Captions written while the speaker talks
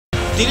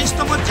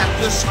30तम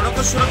जातीय सड़क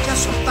सुरक्षा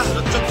सप्ताहर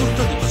चतुर्थ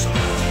दिवस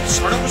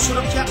सड़क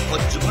सुरक्षा और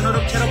जीवन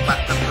रक्षार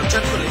बार्ता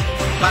प्रचार कले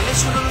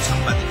बालेश्वर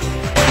सांबादिक।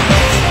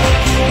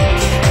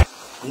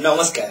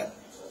 नमस्कार,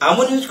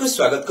 आम न्यूज को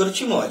स्वागत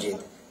करुछि मो अजित।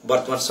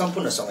 वर्तमान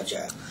संपूर्ण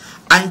समाचार।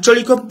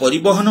 आंचलिक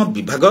परिवहन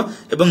विभाग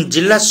एवं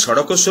जिला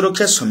सड़क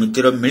सुरक्षा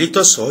समितिर मिलित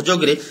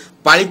सहयोग रे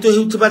पालित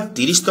हेउथिबा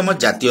 30तम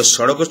जातीय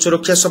सड़क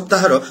सुरक्षा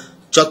सप्ताहर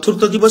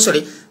चतुर्थ दिवस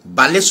रे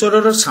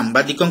बालेश्वर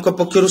सांबादिकंक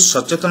पक्षरु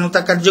सचेतनता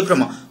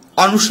कार्यक्रम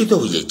अनुष्ठित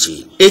हो जाइछि।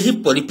 एही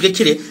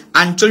परिप्रेक्षी रे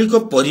आंचलिक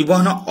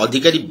परिवहन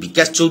अधिकारी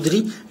विकास चौधरी,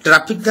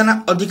 ट्राफिक थाना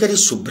अधिकारी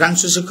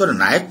शुभ्रांशु शेखर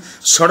नायक,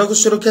 सड़क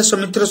सुरक्षा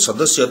समितिर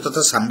सदस्य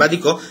तथा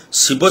सांबादिक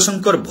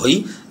शिवशंकर भई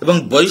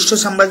एवं वरिष्ठ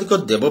सांबादिक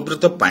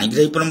देवव्रत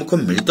पाणिग्राही प्रमुख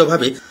मिलित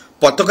भावे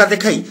पताका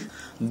देखाई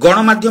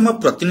गणमाध्यम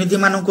प्रतिनिधि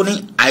मानकु नै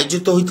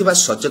आयोजित होइतिबा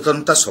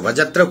सचेतनता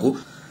शोभायात्रा को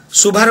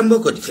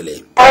शुभारंभ करथिले।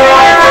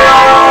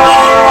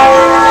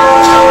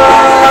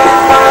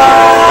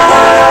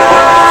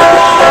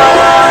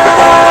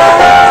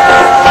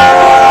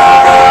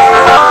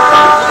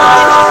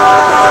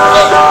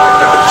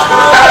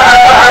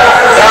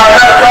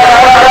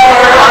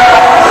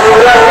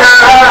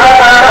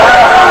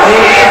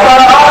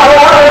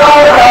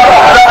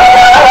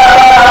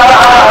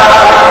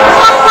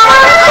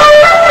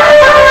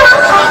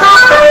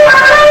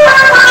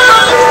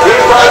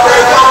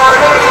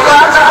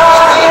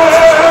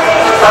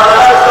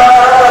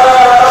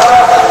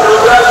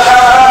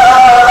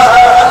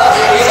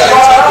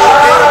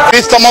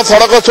 तम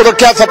सड़क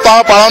सुरक्षा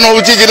सप्ताह पालन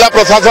होउछि जिला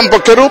प्रशासन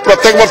पक्षरु।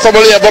 प्रत्येक वर्ष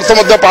भली ए वर्ष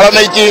मध्ये पालन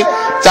होइछि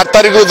 4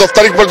 तारिख रु 10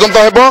 तारिख पर्यंत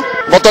हेबो।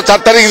 गत 4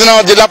 तारिख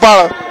दिन जिलापाल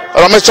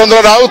रमेश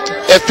चंद्र राउत,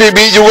 एसपी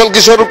बी जुगल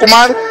किशोर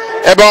कुमार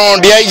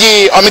एवं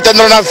डीआईजी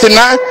अमितेंद्र नाथ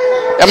सिन्हा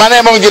एमाने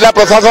एवं जिला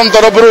प्रशासन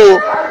तरफरु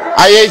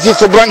आईआईसी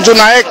शुभ्रांशु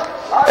नायक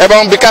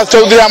एवं विकास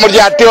चौधरी आमर जे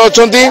आरटीओ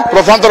अछंती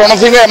प्रशांत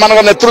रणसिंह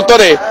एमानक नेतृत्व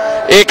रे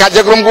ए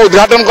कार्यक्रम को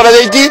उद्घाटन करा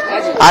जाइछि।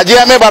 आज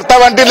आम वार्ता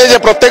बांटिले जे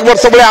प्रत्येक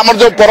वर्ष बेले आमर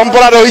जो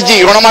परंपरा रही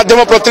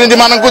गणमाध्यम प्रतिनिधि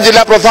मानक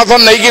जिला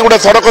प्रशासन नहीं कि गोटे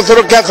सड़क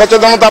सुरक्षा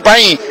सचेतनता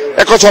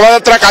एक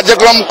शोभायात्रा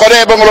कार्यक्रम करे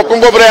एवं लोकों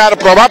यार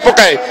प्रभाव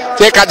पकाए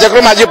से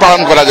कार्यक्रम आज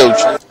पालन करा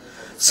जाउछि।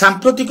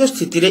 सांप्रतिक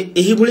स्थिति रे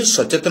एही भली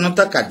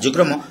सचेतनता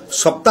कार्यक्रम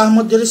सप्ताह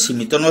मध्य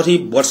सीमित न रही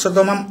वर्ष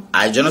तमाम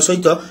आयोजन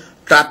सहित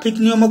ट्राफिक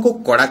नियम को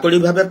कड़ाकड़ी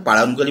भाव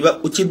पालन करने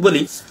उचित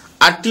बोली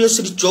आरटीओ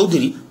श्री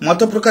चौधरी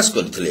मत प्रकाश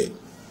करथिले।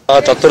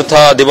 चतुर्थ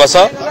दिवस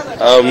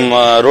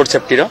रोड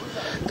सेफ्टी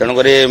तेणुक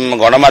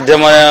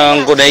गणमाध्यम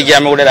को लेकिन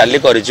आम गोटे रैली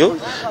करूँ।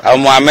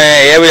 आम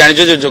यह भी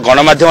जानी जो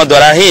गणमाध्यम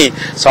द्वारा ही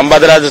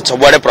संवाद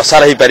सबुआड़े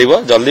प्रसार हो पार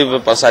जल्दी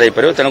प्रसार हो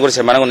पार तेणुक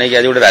से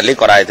आज गोटे रैली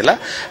कराई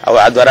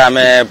द्वारा आम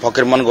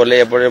फकीरमोहन गले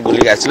एपटे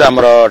बुलिक आसिलु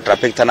आमर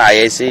ट्राफिक थाना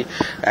आईआईसी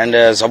एंड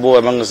सबू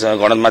एवं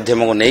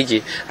गणमाध्यम को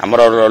लेकिन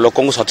आमर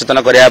लोक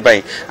सचेतन करने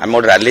आम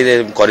गोटे रैली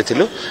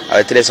करूँ।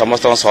 ए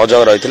समस्त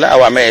सहयोग रही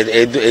आम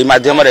यही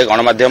माध्यम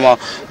गणमाध्यम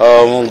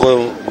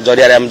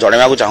जरिया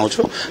जनवाक चाहूँ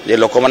जे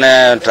लोक मैंने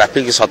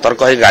ट्राफिक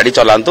सतर्क हो गाड़ी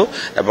चलांतु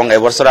एवं ए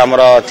वर्ष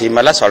आमर थीम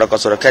है सड़क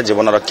सुरक्षा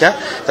जीवन रक्षा।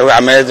 तेणु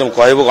आम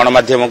कहबू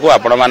गणमाध्यम को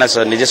आपण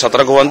मैंने निजे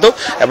सतर्क हूँ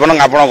एवं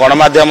आप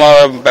गणमाध्यम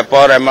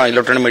पेपर एवं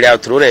इलेक्ट्रोनिक मीडिया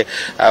थ्रू रे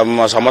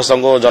समस्त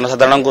को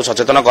जनसाधारण को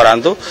सचेतन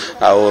करांतु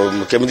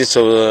केमिति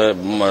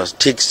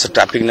ठीक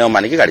ट्राफिक नियम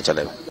मानिक गाड़ी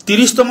चलाइबा।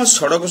 30तम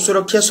सड़क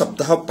सुरक्षा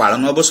सप्ताह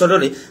पालन अवसर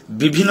में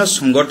विभिन्न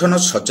संगठन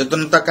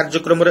सचेतनता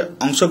कार्यक्रम में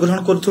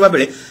अंशग्रहण करुवा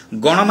बेले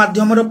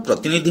गणमाध्यम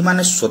प्रतिनिधि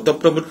माने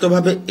स्वतःप्रवृत्त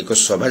भाव एक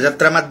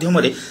शोभायात्रा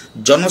माध्यम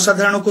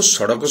जनसाधारण को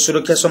सड़क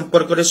सुरक्षा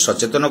संपर्क में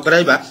सचेतन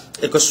कराइबा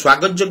एक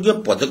स्वागतयोग्य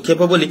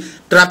पदक्षेप बोली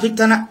ट्राफिक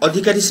थाना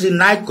अधिकारी श्री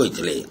नायक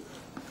कहिथिले।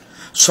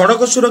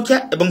 सड़क सुरक्षा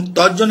एवं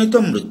तजनित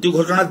मृत्यु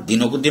घटना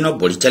दिनकु दिन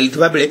बढ़ी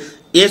चलता बेले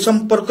ए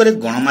संपर्क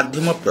में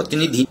गणमाध्यम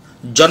प्रतिनिधि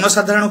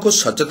जनसाधारण को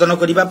सचेतन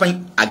करने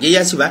आगे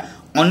आसवा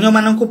अन्य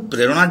मानक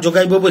प्रेरणा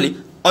जोगाइब बोली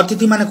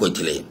अतिथि माने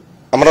कहिथिले।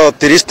 हमर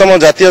 30तम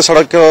जातीय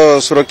सड़क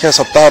सुरक्षा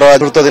सप्ताह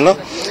चतुर्थ दिन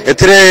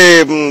एथिरे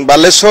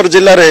बालेश्वर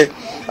जिले रे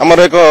हमर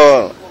एक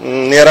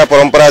निरा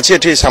परंपरा अछि।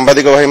 एठी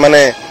सांबादिक भाई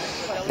माने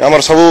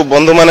हमर सब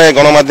बंधु माने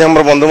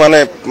गणमाध्यम बंधु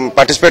माने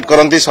पार्टिसिपेट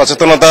करंती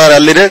सचेतनता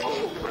रैली रे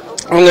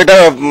एटा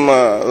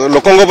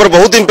लोकों ऊपर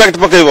बहुत इंपैक्ट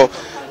पकेबो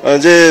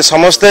जे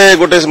समस्ते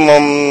गोटे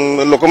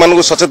लोक मान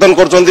को सचेतन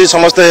कर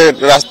समस्ते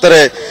रास्ता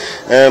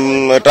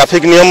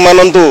ट्रैफिक नियम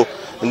मानतु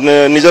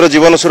निजर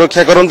जीवन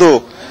सुरक्षा करंतु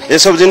ए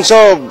सब जिनस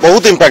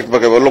बहुत इंपैक्ट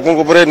पकेबो लोकों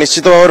ऊपर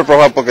निश्चित भाव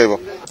प्रभाव पकेबो।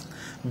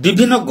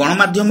 विभिन्न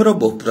गणमाध्यम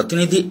बहु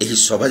प्रतिनिधि एही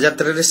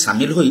शोभायात्रा रे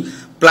शामिल होई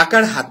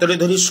प्लाकार्ड हाथ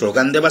धरी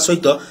स्लोगान देवा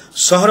सहित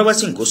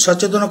सहरवासी को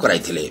सचेतन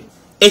कराइथिले।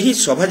 एही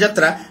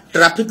शोभायात्रा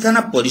ट्राफिक थाना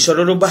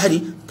परिसर बाहरी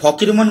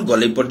फकीरमोहन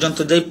गले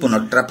पर्यंत जाई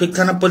पुनः ट्राफिक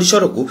थाना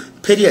परिसर को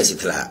फेरी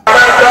आसीथिला।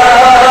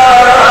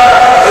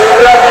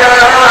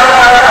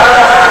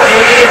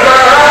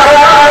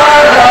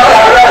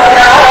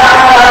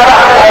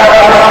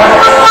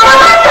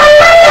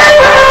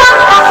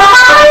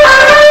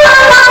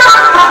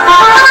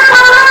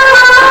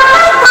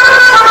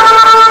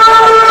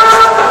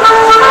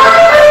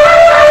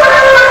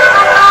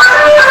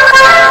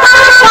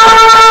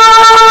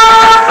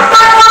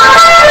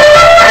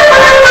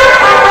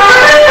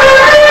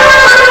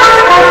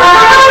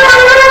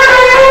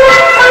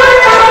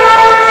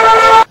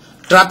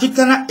 ट्राफिक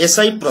थाना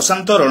एसआई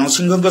प्रशांत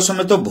रणसिंह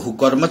समेत बहु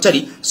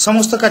कर्मचारी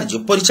समस्त कार्य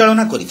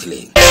परिचालना करथिले।